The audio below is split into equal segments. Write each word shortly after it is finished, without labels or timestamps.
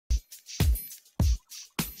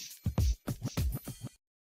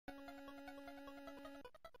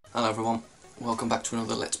Hello everyone, welcome back to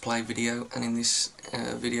another Let's Play video, and in this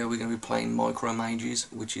video we're going to be playing Micro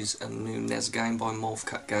Mages, which is a new NES game by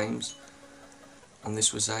Morphcat games, and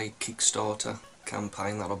this was a Kickstarter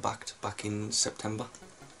campaign that I backed back in September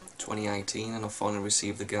 2018, and I finally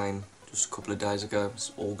received the game just a couple of days ago.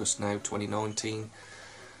 It's August now, 2019,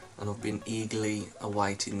 and I've been eagerly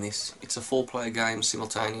awaiting this. It's a 4-player game,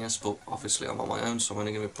 simultaneous, but obviously I'm on my own, so I'm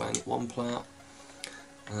only going to be playing it 1 player.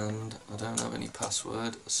 And I don't have any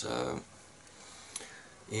password, so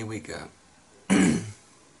here we go.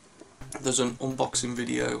 There's an unboxing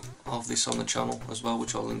video of this on the channel as well,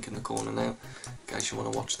 which I'll link in the corner now, in case you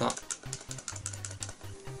want to watch that.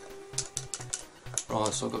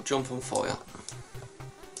 Right, so I've got jump and fire.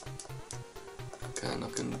 Okay, and I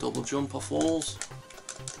can double jump off walls.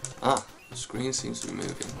 Ah, the screen seems to be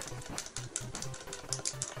moving.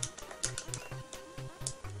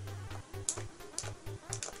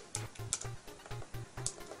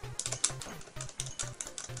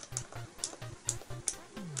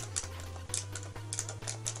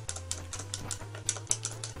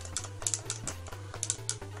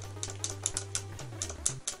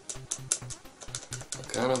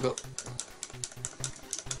 Okay, and I've got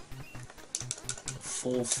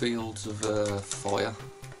 4 fields of fire.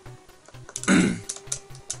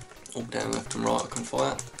 Up, down, left and right I can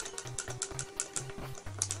fire.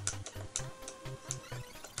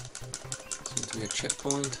 Seems to be a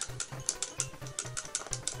checkpoint.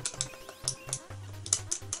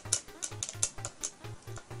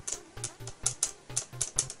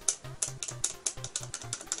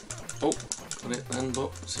 Oh, got it then,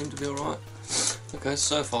 but it seemed to be alright. Okay,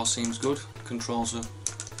 so far seems good. Controls are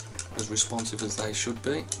as responsive as they should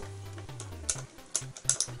be.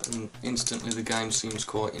 And instantly the game seems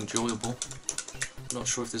quite enjoyable. Not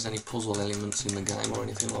sure if there's any puzzle elements in the game or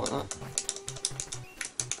anything like that.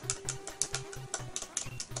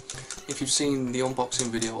 If you've seen the unboxing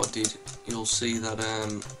video I did, you'll see that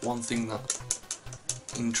one thing that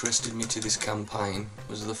interested me to this campaign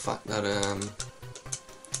was the fact that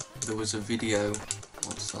there was a video.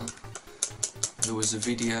 What's that? There was a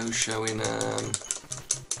video showing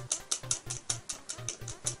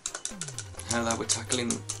how they were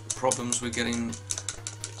tackling problems with getting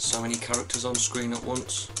so many characters on screen at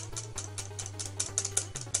once.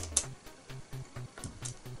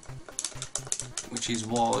 Which is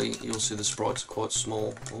why you'll see the sprites are quite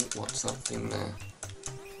small. Oh, what's that thing there?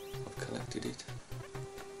 I've collected it.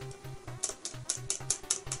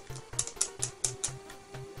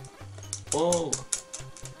 Whoa!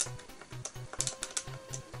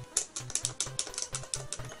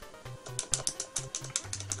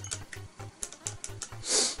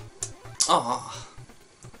 Ah,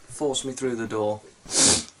 forced me through the door.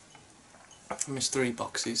 I missed 3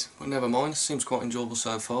 boxes, but never mind, seems quite enjoyable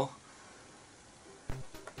so far.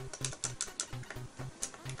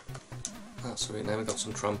 That's sweet, now we've got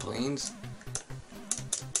some trampolines.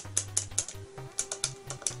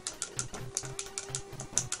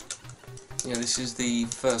 Yeah, this is the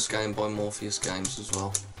first game by Morpheus Games as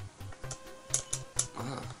well. Ah,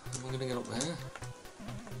 how am I going to get up there?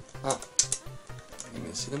 Ah. You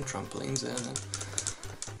can see them trampolines there then.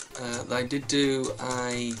 They did do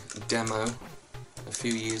a demo a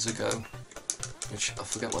few years ago, which I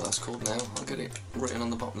forget what that's called now. I'll get it written on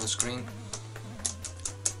the bottom of the screen.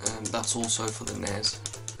 That's also for the NES,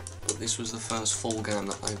 but this was the first full game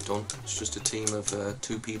that they've done. It's just a team of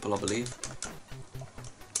 2 people, I believe.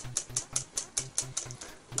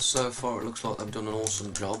 So far it looks like they've done an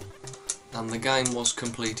awesome job. And the game was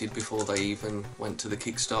completed before they even went to the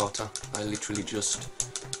Kickstarter. I literally just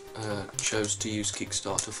chose to use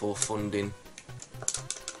Kickstarter for funding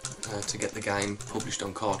to get the game published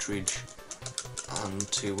on cartridge and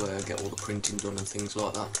to get all the printing done and things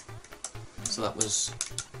like that. So that was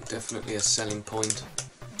definitely a selling point.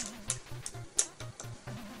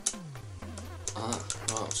 Ah,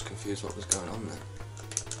 right, I was confused what was going on there.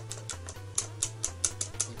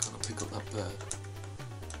 Why can't I pick up that bird?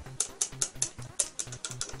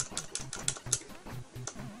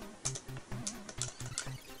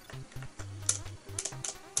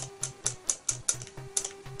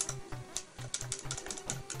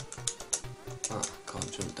 Ah,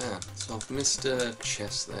 can't jump down. So I've missed a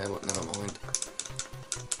chest there, but never mind.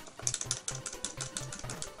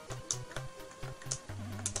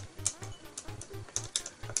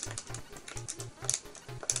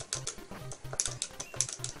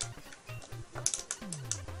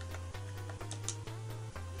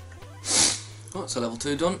 Right, so level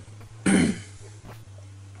 2 done.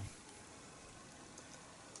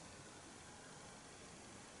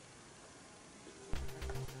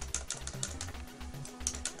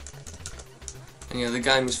 And yeah, the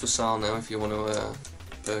game is for sale now. If you want to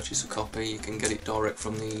purchase a copy, you can get it direct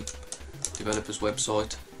from the developer's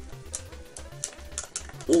website.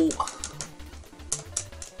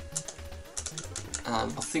 I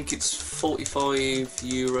think it's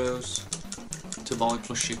 €45 to buy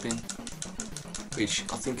plus shipping, which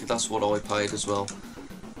I think that's what I paid as well.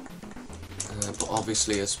 But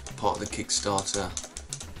obviously, as part of the Kickstarter,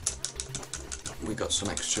 we got some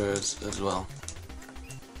extras as well.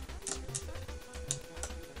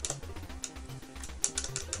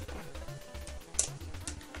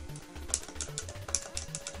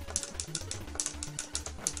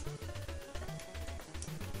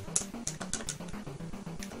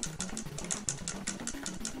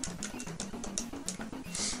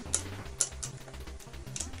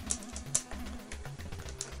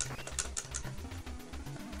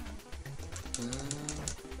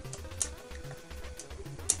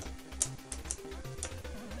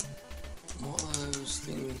 What are those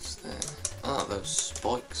things there? Ah, those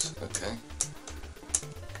spikes, okay.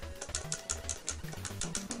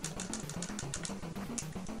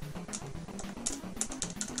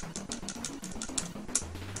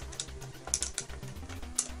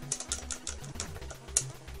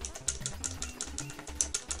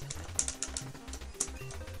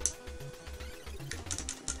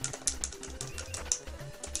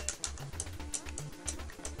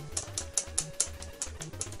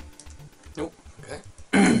 Oh, okay.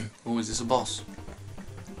 Oh, is this a boss?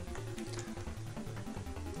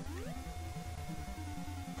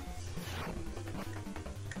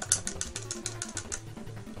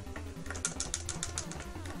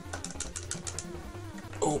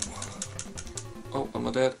 Oh. Oh, am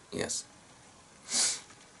I dead? Yes.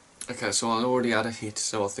 Okay, so I already had a hit,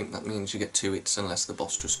 so I think that means you get 2 hits unless the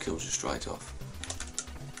boss just kills you straight off.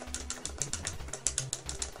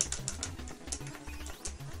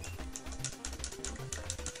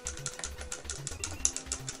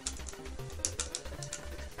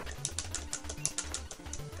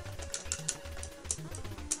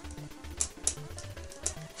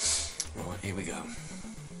 Right, here we go.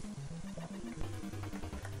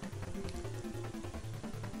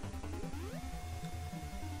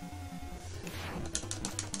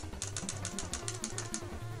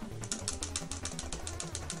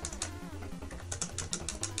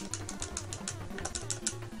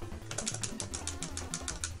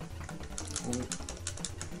 Oh,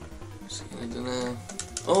 see anything there?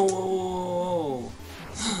 Oh, whoa,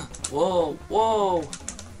 whoa, whoa, whoa.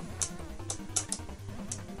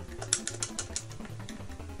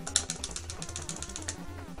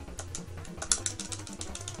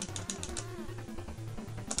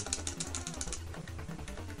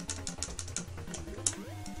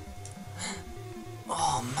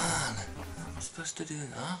 Oh man, how am I supposed to do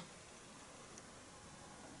that?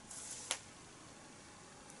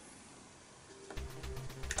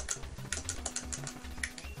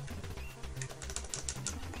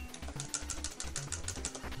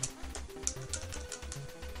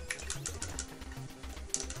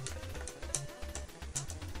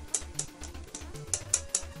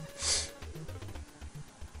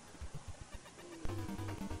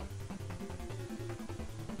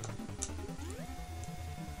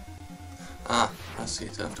 Ah, I see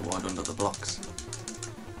it, I have to wide under the blocks.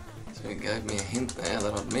 So it gave me a hint there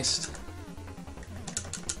that I'd missed.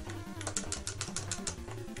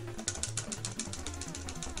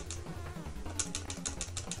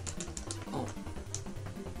 Oh.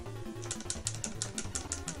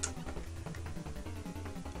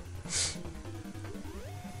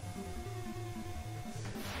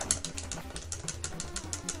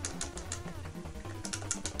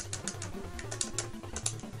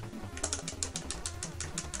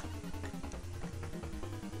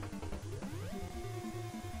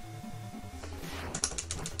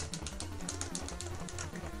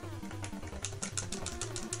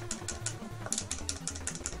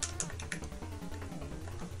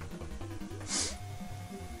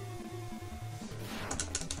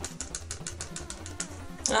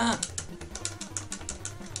 Ah!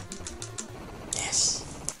 Yes!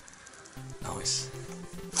 Nice.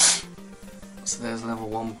 So there's level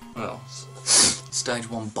 1, well, stage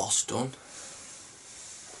 1 boss done.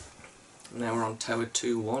 Now we're on tower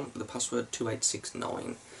 2-1 with the password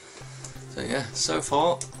 2869. So yeah, so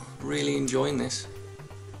far, really enjoying this.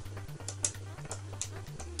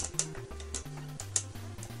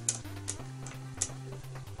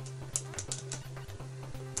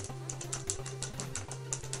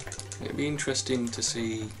 It'd be interesting to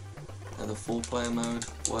see how the 4-player mode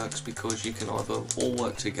works, because you can either all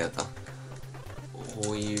work together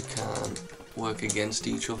or you can work against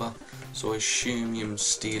each other. So I assume you're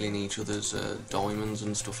stealing each other's diamonds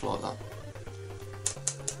and stuff like that.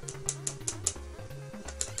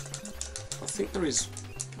 I think there is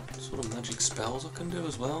sort of magic spells I can do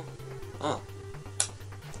as well. Ah.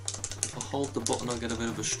 If I hold the button I get a bit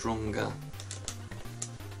of a stronger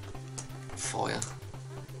fire.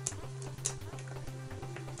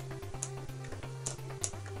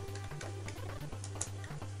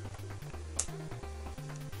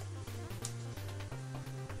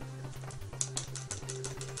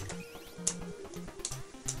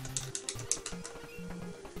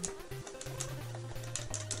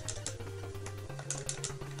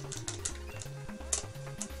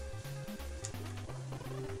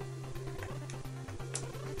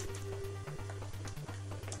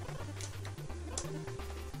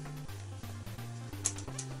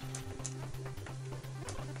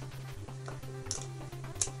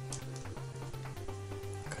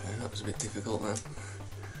 That was a bit difficult then.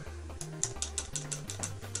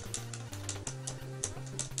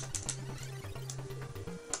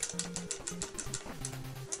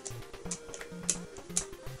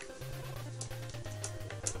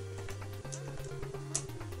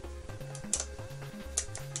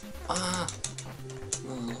 Ah!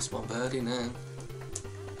 Oh, I lost my birdie now.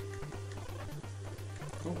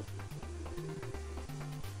 Oh.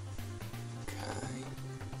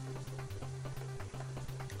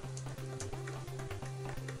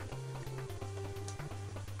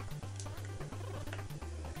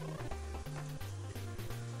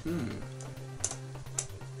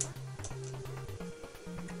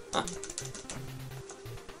 Ah.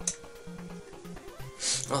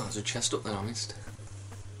 Oh, there's a chest up there I missed.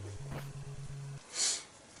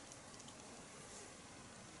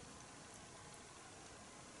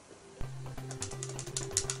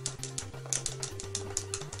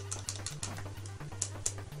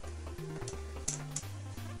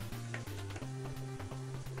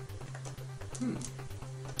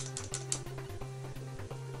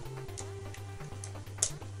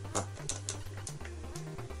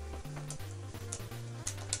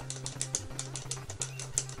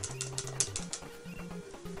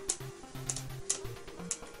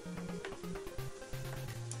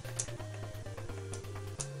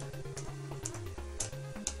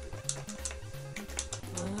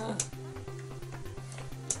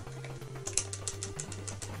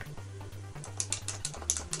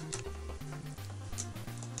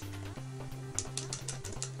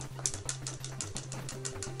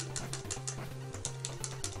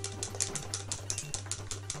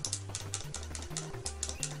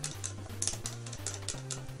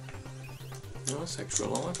 Nice extra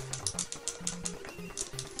life.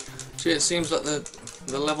 So yeah, it seems like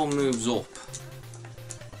the level moves up,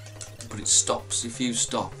 but it stops. If you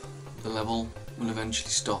stop, the level will eventually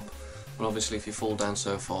stop. But obviously if you fall down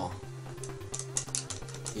so far,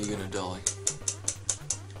 you're gonna die.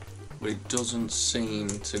 But it doesn't seem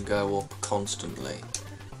to go up constantly.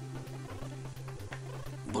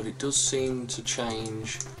 But it does seem to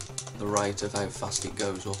change the rate of how fast it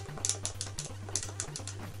goes up.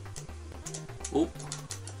 Oh.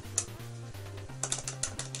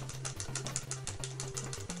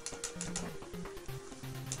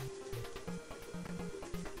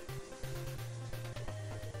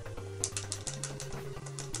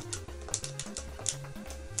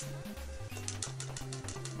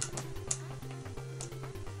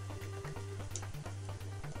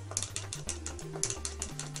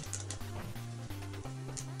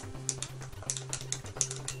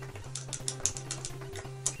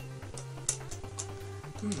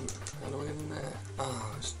 How do I get in there?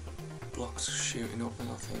 Ah, there's blocks shooting up there,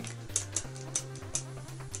 I think.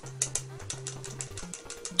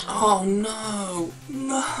 Oh no!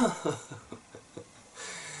 No!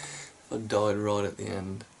 I died right at the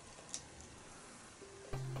end.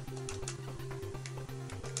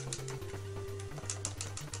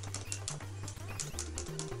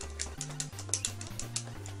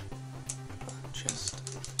 Chest.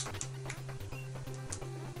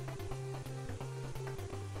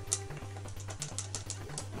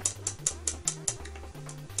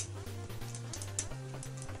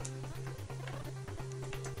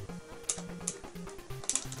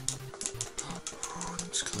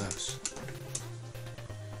 It's close.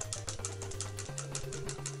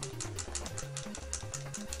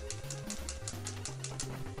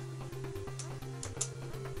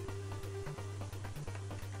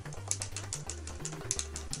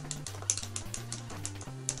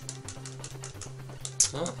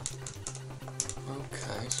 Oh.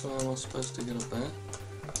 Okay, so how am I supposed to get up there?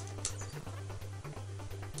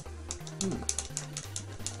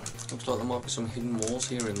 Looks like there might be some hidden walls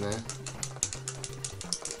here and there.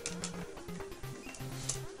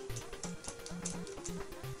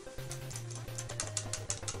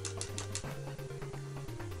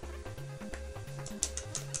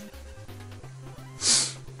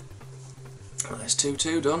 Right, there's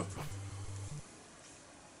 2-2 done.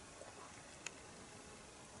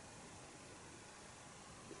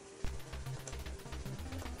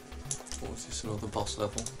 Oh, is this another boss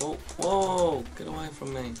level? Oh, whoa! Get away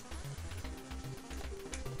from me.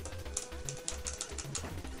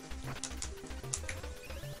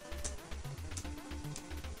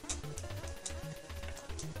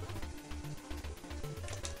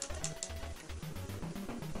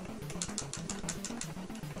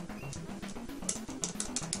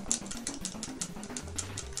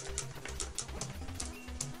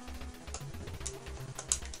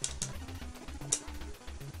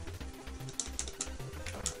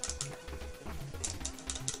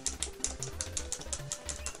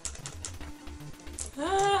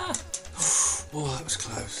 Ah! Oh, that was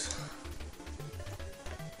close.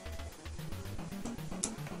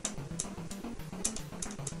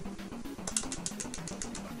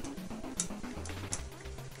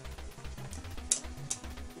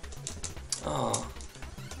 Oh,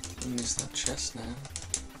 I missed that chest now.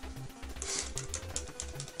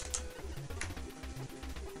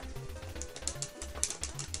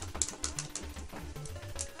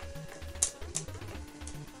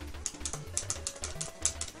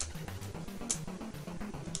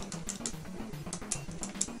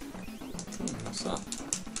 What's that?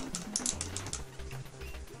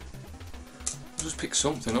 I'll just pick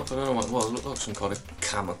something up. I don't know what it was. It looked like some kind of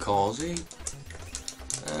kamikaze.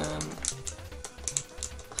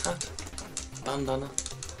 Hat. Bandana.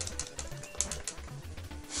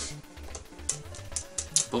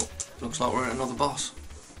 But looks like we're at another boss.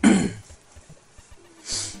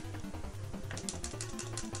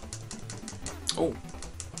 Oh,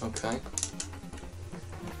 okay.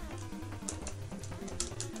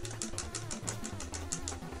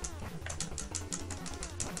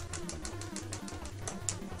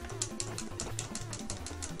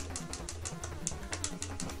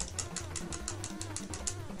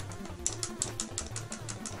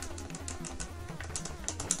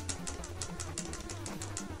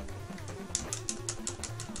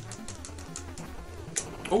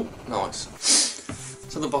 Oh, nice.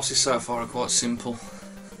 So the bosses so far are quite simple,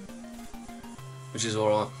 which is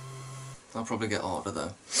alright. I'll probably get harder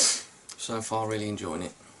though. So far, really enjoying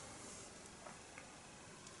it.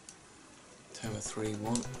 Tower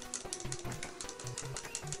 3-1.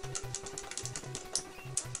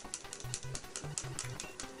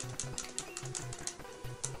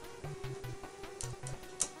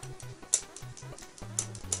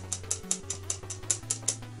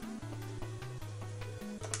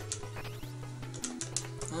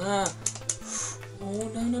 Ah! Oh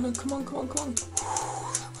no no no! Come on come on come on!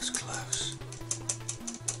 That was close.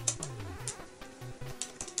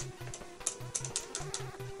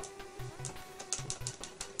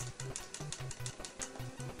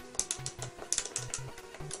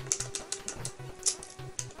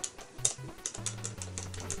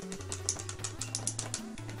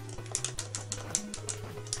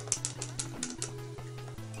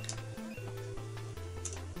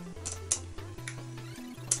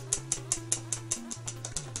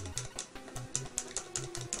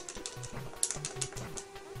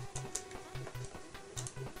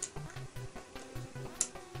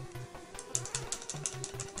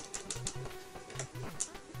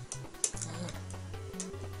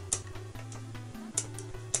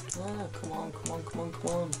 Ah, come on, come on, come on,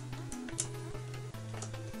 come on.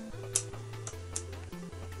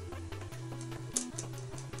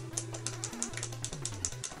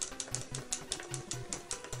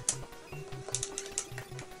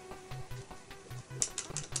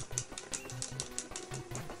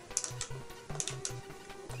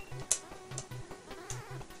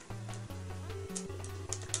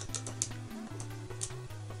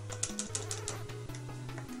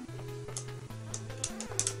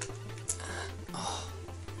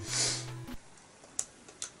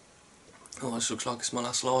 Oh, this looks like it's my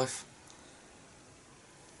last life.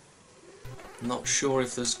 Not sure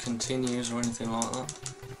if there's continues or anything like that.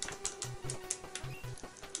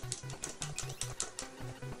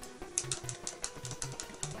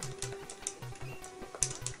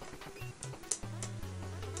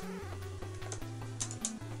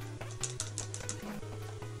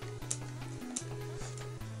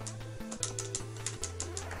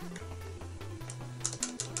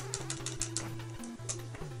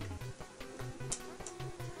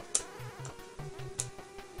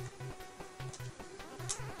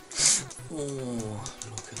 Oh,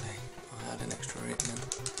 look at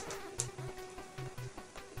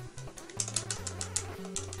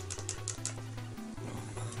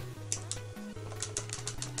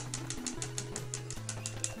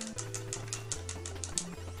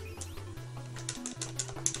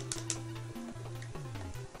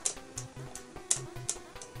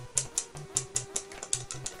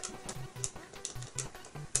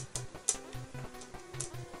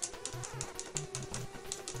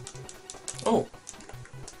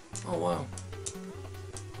Oh wow.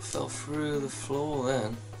 I fell through the floor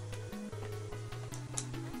then.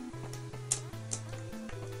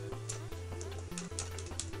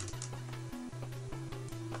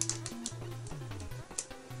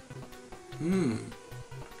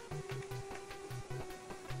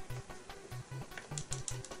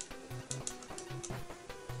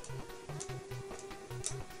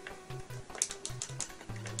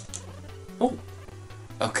 Oh,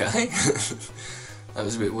 okay. That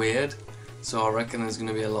was a bit weird. So I reckon there's going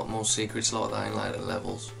to be a lot more secrets like that in later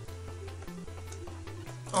levels.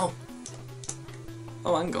 Oh,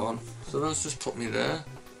 hang on. So that's just put me there.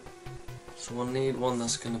 So I need one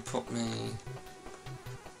that's going to put me...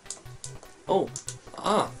 Oh,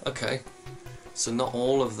 okay. So not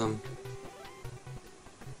all of them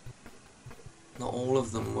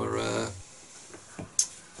were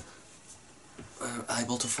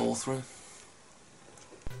able to fall through.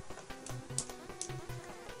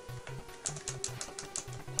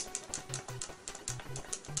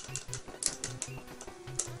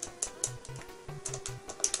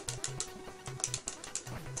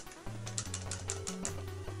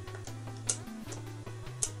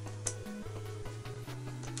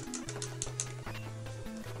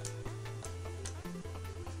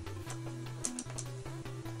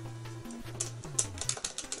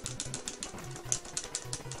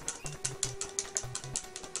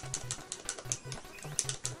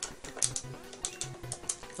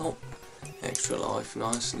 Oh, extra life,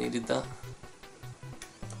 nice, needed that.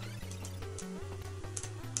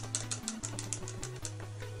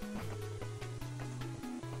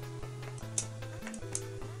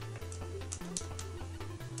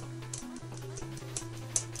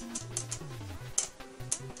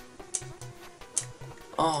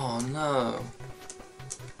 Oh no.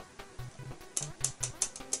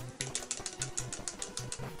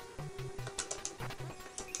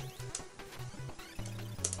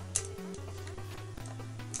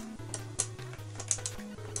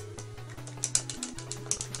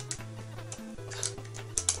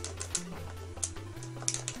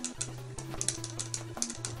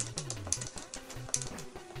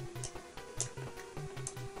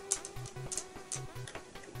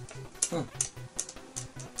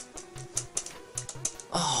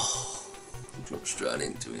 Oh, dropped straight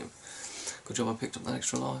into him. Good job I picked up that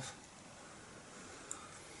extra life.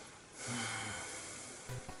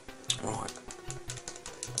 Right.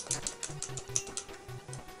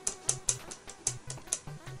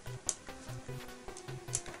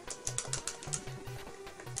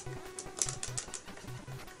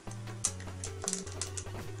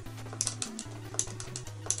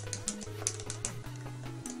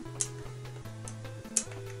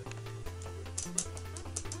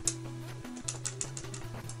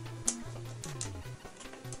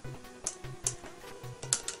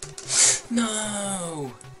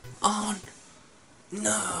 No! Oh,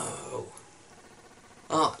 no!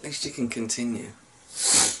 Oh, at least you can continue.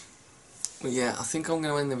 Well, yeah, I think I'm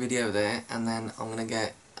going to end the video there, and then I'm going to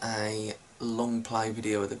get a long play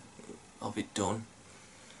video of it done.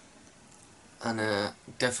 And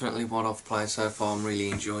definitely what I've played so far I'm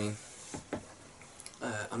really enjoying.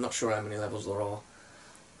 I'm not sure how many levels there are.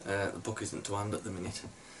 The book isn't to hand at the minute.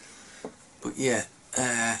 But yeah,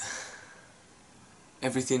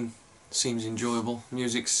 everything seems enjoyable.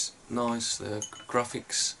 Music's nice, the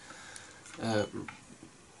graphics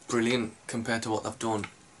brilliant compared to what they've done.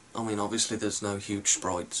 I mean, obviously there's no huge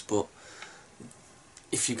sprites, but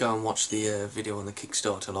if you go and watch the video on the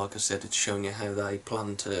Kickstarter, like I said, it's showing you how they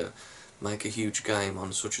plan to make a huge game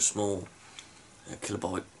on such a small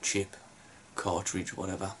kilobyte chip, cartridge,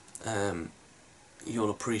 whatever.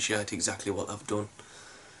 You'll appreciate exactly what they've done.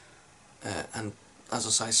 And as I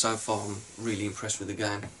say, so far I'm really impressed with the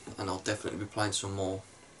game, and I'll definitely be playing some more.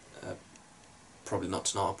 Probably not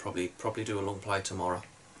tonight, I'll probably do a long play tomorrow,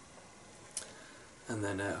 and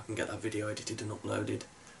then I can get that video edited and uploaded.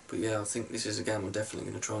 But yeah, I think this is a game I'm definitely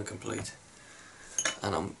going to try and complete,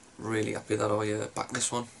 and I'm really happy that I backed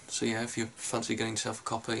this one. So yeah, if you fancy getting yourself a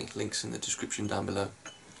copy, links in the description down below,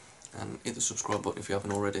 and hit the subscribe button if you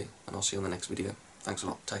haven't already, and I'll see you on the next video. Thanks a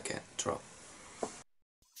lot, take care, ta-ra.